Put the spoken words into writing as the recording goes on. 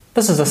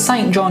This is a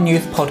St John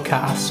Youth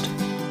podcast.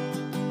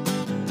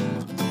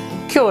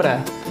 Kia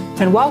ora,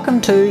 and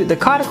welcome to the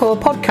Kairakoa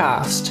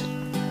podcast.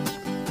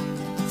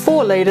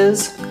 For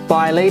leaders,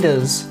 by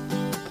leaders.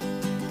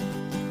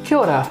 Kia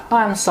ora,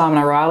 I'm Simon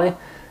O'Reilly,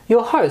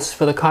 your host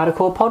for the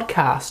Kairakoa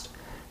podcast.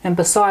 And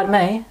beside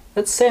me,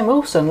 it's Sam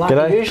Wilson, like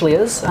G'day. he usually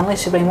is,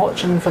 unless you've been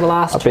watching for the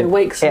last 2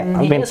 weeks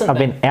and he hasn't I've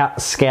been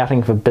out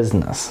scouting for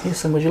business.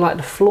 Yes, and would you like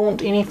to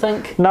flaunt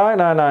anything?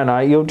 No.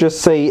 You'll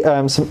just see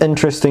some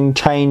interesting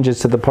changes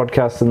to the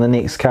podcast in the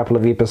next couple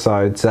of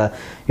episodes.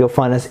 You'll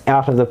find us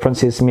out of the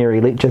Princess Mary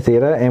Lecture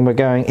Theatre and we're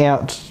going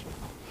out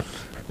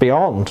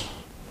beyond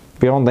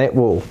that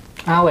wall.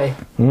 Are we?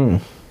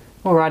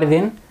 Alrighty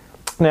then.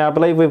 Now, I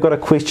believe we've got a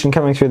question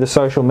coming through the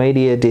social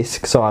media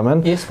desk,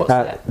 Simon. Yes, what's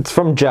that? It's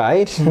from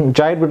Jade.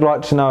 Jade would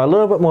like to know a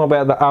little bit more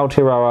about the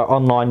Aotearoa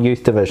Online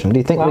Youth Division. Do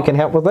you think we can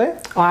help with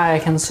that? I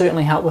can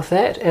certainly help with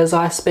that, as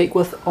I speak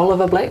with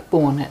Oliver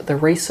Blackburn at the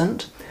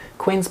recent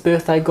Queen's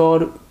Birthday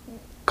God.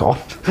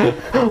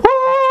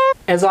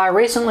 As I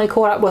recently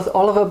caught up with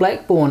Oliver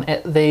Blackburn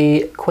at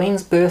the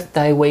Queen's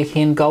Birthday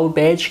weekend Gold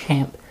Badge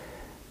Camp.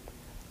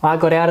 I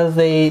got out of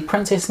the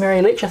Princess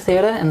Mary Lecture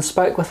Theatre and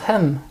spoke with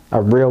him.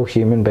 A real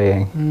human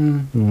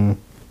being.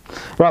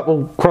 Right,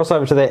 we'll cross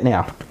over to that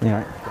now.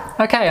 Anyway.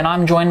 Okay, and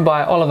I'm joined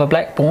by Oliver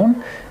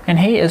Blackburn, and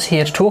he is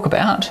here to talk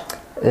about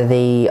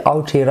the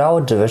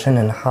Aotearoa division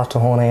in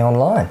Hatahone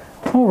Online.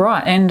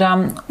 Alright,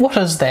 and what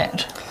is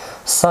that?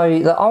 So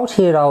the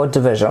Aotearoa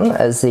division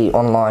is the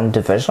online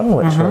division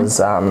which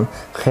was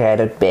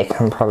created back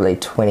in probably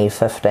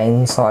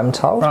 2015, so I'm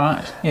told.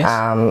 Right,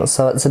 yes.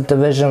 So it's a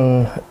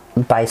division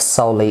based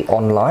solely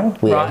online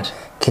where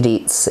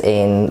cadets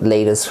and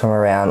leaders from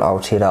around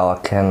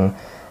Aotearoa can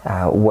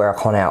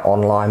work on our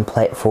online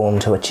platform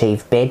to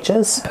achieve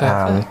badges,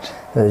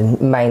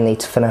 mainly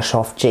to finish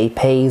off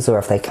GPs, or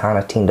if they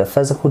can't attend a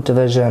physical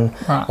division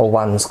or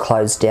one's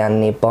closed down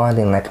nearby,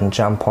 then they can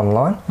jump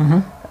online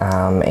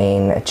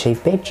and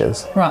achieve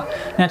badges. Right,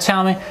 now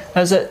tell me,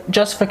 is it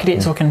just for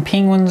cadets or can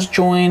penguins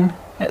join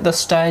at this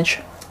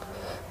stage?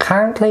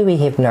 Currently we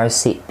have no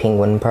set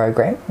penguin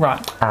program,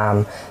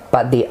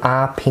 but there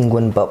are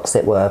penguin books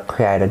that were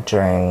created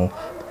during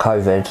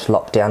COVID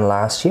lockdown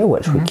last year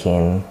which we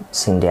can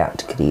send out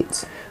to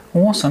cadets.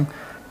 Awesome.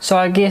 So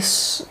I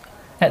guess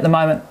at the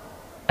moment,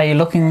 are you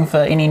looking for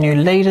any new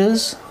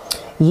leaders?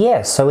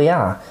 Yeah, so we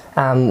are.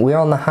 We're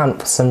on the hunt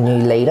for some new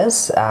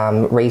leaders.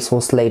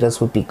 Resource leaders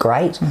would be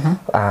great.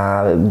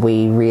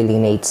 We really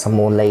need some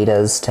more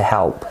leaders to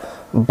help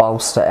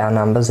bolster our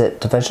numbers at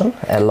division,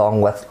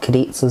 along with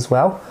cadets as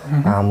well.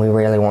 We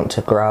really want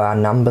to grow our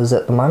numbers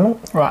at the moment.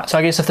 Right, so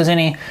I guess if there's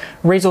any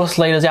resource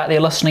leaders out there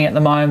listening at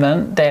the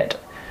moment that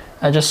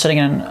are just sitting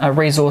in a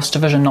resource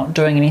division not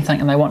doing anything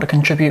and they want to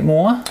contribute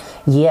more?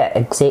 Yeah,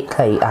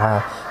 exactly.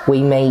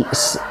 We meet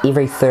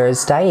every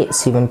Thursday at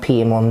 7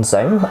 PM on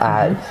Zoom,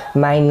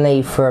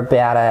 mainly for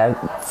about a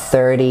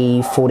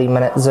 30-40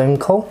 minute Zoom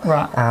call.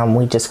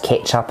 We just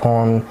catch up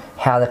on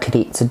how the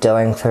cadets are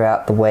doing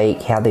throughout the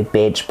week, how their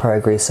badge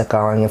progress are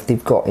going, if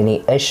they've got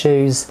any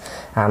issues.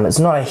 It's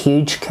not a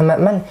huge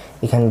commitment.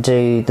 You can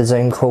do the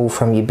Zoom call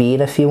from your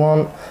bed if you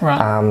want,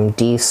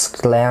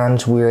 desk,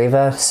 lounge,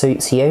 wherever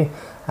suits you.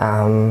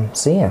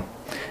 So yeah.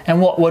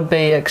 And what would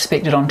be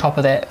expected on top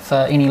of that for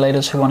any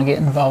leaders who want to get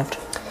involved?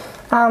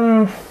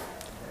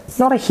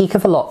 Not a heck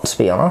of a lot, to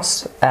be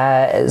honest.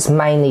 It's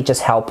mainly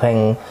just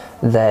helping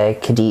the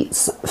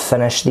cadets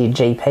finish their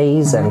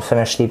GPs and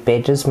finish their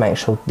badges, make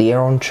sure they're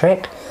on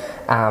track,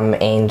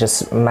 and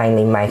just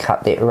mainly make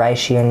up that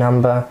ratio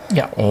number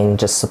and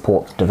just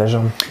support the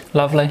division.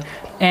 Lovely.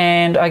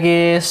 And I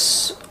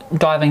guess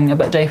diving a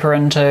bit deeper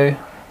into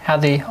how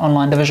the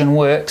online division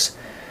works,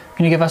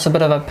 can you give us a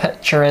bit of a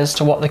picture as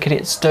to what the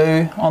cadets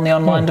do on the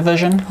online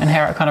division and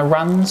how it kind of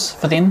runs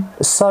for them?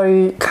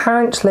 So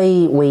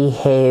currently we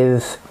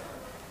have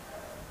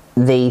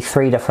the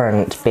 3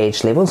 different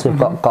badge levels. We've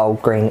got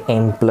gold, green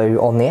and blue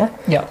on there.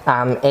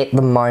 At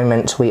the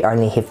moment we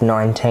only have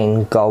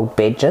 19 gold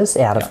badges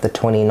out of the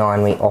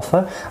 29 we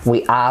offer.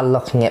 We are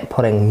looking at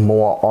putting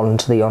more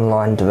onto the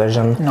online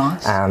division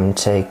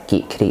to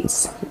get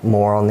cadets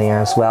more on there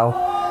as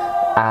well.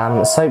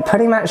 So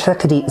pretty much the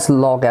cadets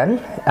log in,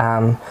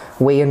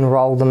 we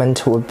enrol them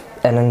into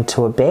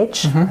a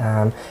badge,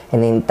 and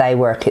then they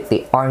work at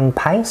their own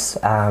pace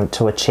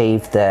to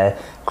achieve the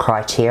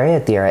criteria.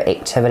 There are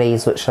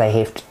activities which they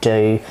have to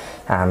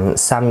do.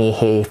 Some you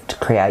have to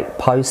create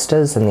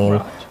posters and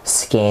then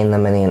scan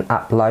them and then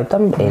upload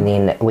them, and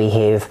then we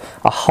have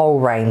a whole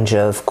range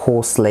of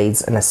course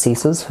leads and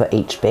assessors for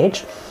each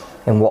badge.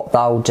 And what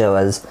they'll do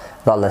is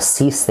they'll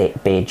assess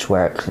that badge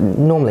work,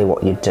 normally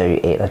what you do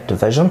at a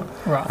division,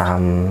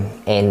 and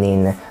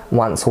then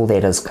once all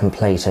that is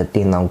completed,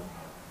 then they'll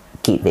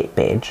get that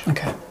badge.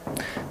 Okay,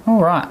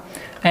 all right.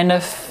 And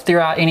if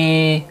there are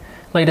any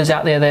leaders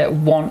out there that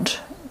want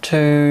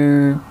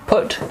to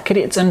put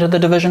cadets into the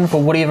division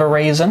for whatever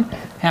reason,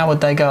 how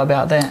would they go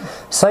about that?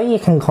 So you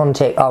can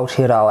contact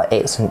Aotearoa at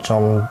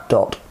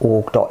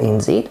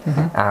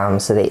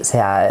stjohn.org.nz. So that's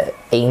our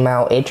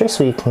email address,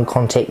 or you can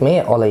contact me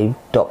at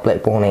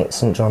ollie.blackburn at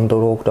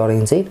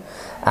stjohn.org.nz.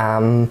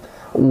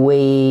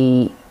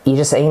 You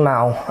just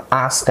email,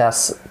 ask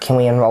us, can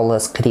we enrol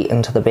this cadet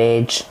into the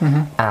badge,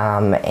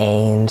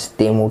 and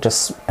then we'll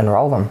just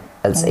enrol them.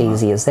 It's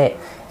easy as that.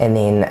 And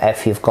then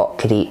if you've got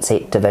cadets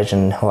at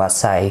division who are,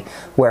 say,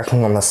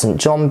 working on the St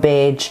John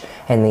badge,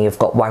 and then you've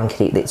got one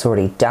cadet that's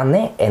already done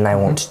that and they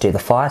want to do the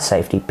fire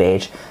safety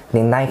badge,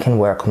 then they can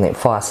work on that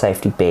fire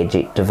safety badge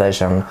at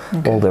division,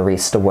 while the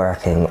rest are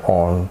working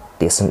on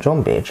their St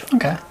John badge.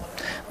 Okay.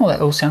 Well,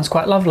 that all sounds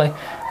quite lovely.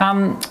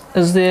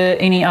 Is there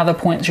any other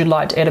points you'd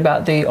like to add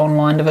about the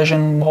online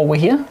division while we're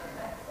here?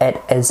 It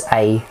is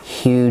a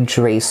huge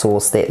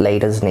resource that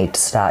leaders need to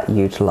start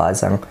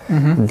utilising.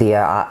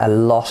 There are a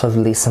lot of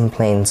lesson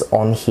plans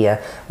on here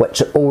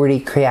which are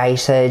already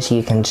created.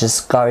 You can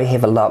just go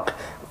have a look,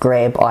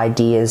 grab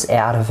ideas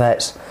out of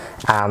it.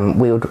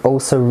 We would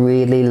also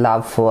really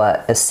love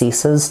for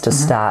assessors to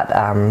start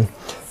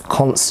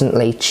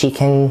constantly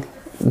checking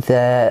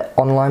the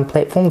online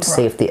platform to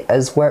see if there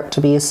is work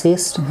to be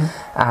assessed,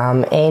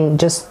 and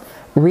just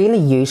really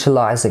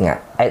utilising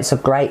it. It's a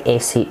great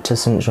asset to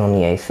St John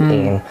Youth,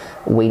 and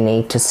we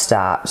need to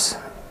start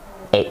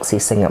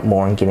accessing it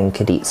more and getting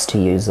cadets to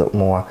use it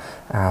more,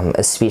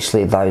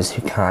 especially those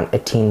who can't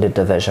attend a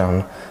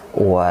division,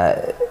 or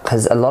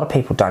because a lot of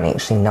people don't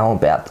actually know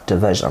about the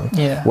division,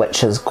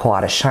 which is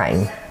quite a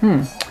shame.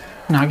 No,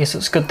 I guess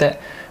it's good that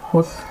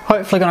we're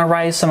hopefully going to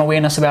raise some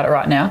awareness about it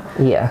right now.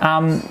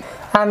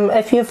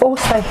 If you're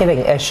also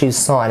having issues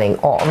signing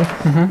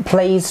on,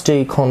 please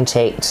do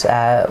contact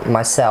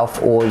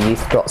myself or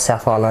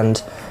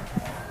youth.southisland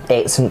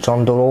at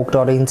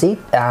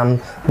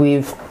stjohn.org.nz.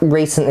 We've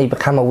recently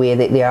become aware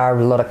that there are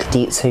a lot of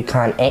cadets who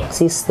can't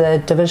access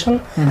the division,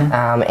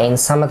 and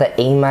some of the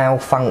email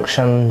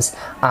functions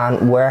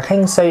aren't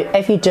working. So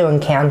if you do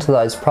encounter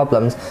those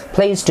problems,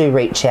 please do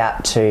reach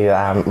out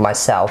to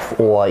myself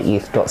or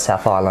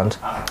youth.southisland.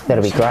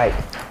 That'll be great.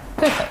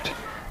 Perfect.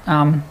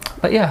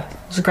 But yeah, it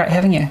was great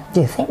having you.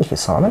 Yeah, thank you,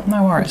 Simon.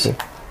 No worries. It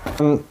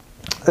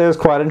was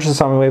quite interesting,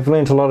 Simon. We've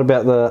learnt a lot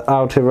about the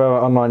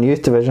Aotearoa Online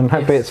Youth Division.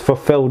 Hopefully it's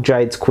fulfilled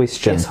Jade's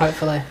question. Yes,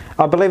 hopefully.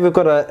 I believe we've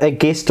got a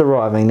guest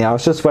arriving now. I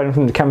was just waiting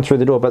for them to come through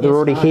the door, but they're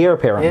already here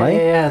apparently.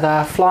 Yeah,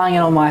 they're flying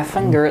in on my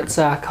finger. It's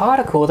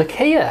Kairako the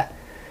Kia.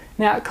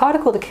 Now,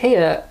 Kairako the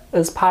Kia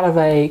is part of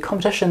a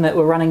competition that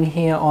we're running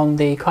here on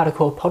the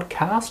Kairako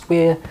podcast,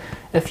 where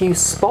if you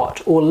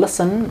spot or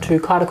listen to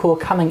Kairako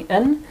coming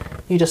in,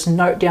 you just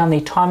note down the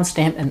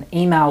timestamp and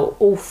email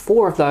all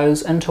 4 of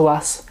those into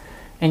us,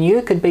 and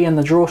you could be in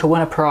the draw to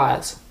win a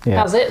prize.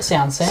 How's that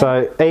sound, Sam?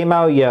 So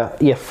email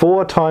your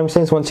 4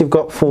 timestamps once you've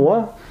got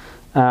 4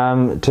 to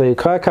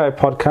Kairako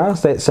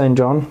podcast at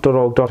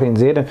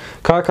stjohn.org.nz, and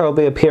Kairako will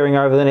be appearing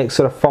over the next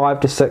sort of 5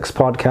 to 6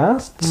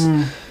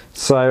 podcasts.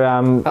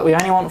 So, but we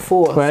only want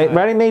 4. We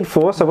only need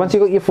 4, so once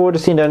you've got your 4 to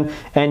send in,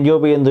 and you'll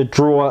be in the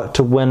draw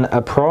to win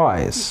a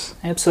prize.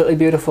 Absolutely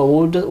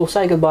beautiful. We'll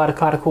say goodbye to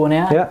Kairako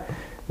now. Yeah,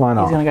 why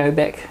not? He's going to go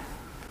back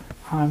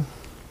home.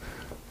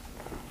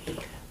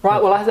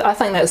 Right, well, I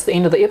think that's the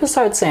end of the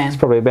episode, Sam. It's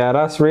probably about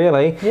us,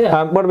 really.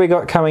 Yeah. What have we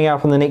got coming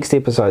up in the next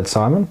episode,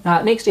 Simon?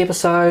 Next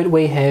episode,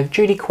 we have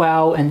Judy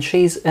Quell, and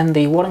she's in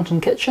the Waddington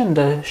kitchen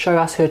to show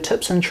us her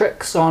tips and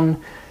tricks on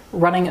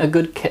running a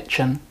good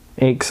kitchen.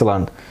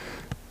 Excellent.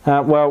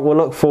 Well, we'll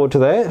look forward to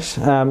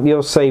that.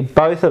 You'll see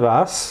both of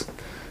us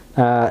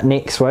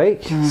next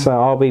week, so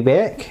I'll be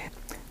back.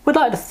 We'd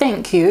like to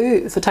thank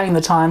you for taking the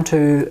time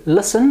to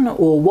listen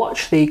or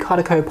watch the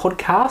Kairako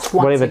podcast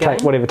once again.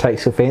 Whatever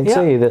takes your fancy,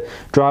 either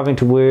driving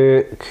to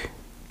work,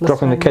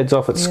 dropping the kids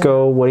off at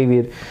school, whatever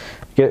you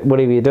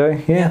do.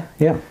 Yeah.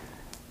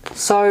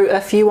 So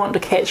if you want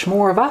to catch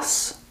more of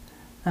us,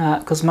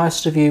 because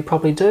most of you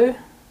probably do,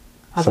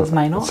 others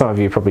may not. Some of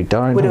you probably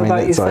don't. Whatever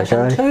boat you fish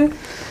into,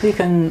 you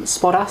can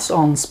spot us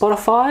on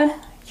Spotify,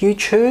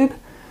 YouTube.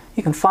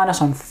 You can find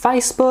us on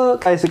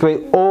Facebook.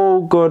 Basically,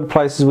 all good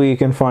places where you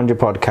can find your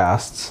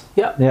podcasts.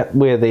 Yep,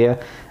 we're there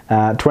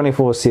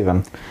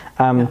 24/7.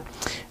 And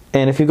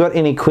if you've got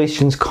any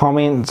questions,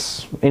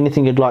 comments,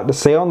 anything you'd like to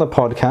see on the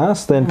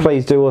podcast, then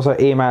please do also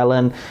email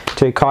in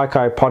to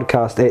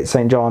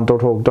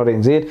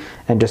kaikopodcast@stjohn.org.nz,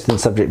 and just in the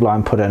subject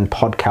line put in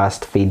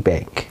podcast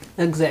feedback.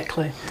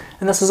 Exactly.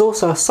 And this is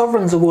also a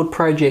Sovereigns Award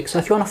project, so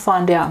if you want to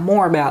find out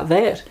more about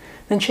that,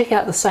 then check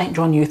out the St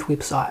John Youth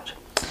website.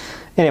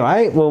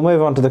 Anyway, we'll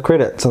move on to the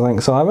credits, I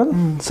think,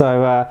 Simon.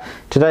 So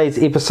today's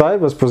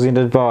episode was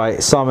presented by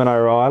Simon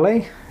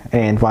O'Reilly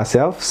and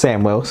myself,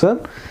 Sam Wilson.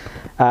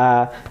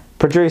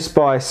 Produced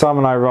by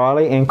Simon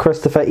O'Reilly and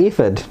Christopher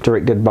Efford,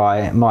 directed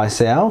by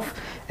myself.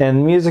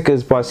 And music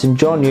is by St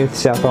John Youth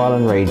South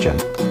Island Region.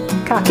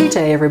 Ka kite,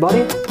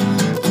 everybody.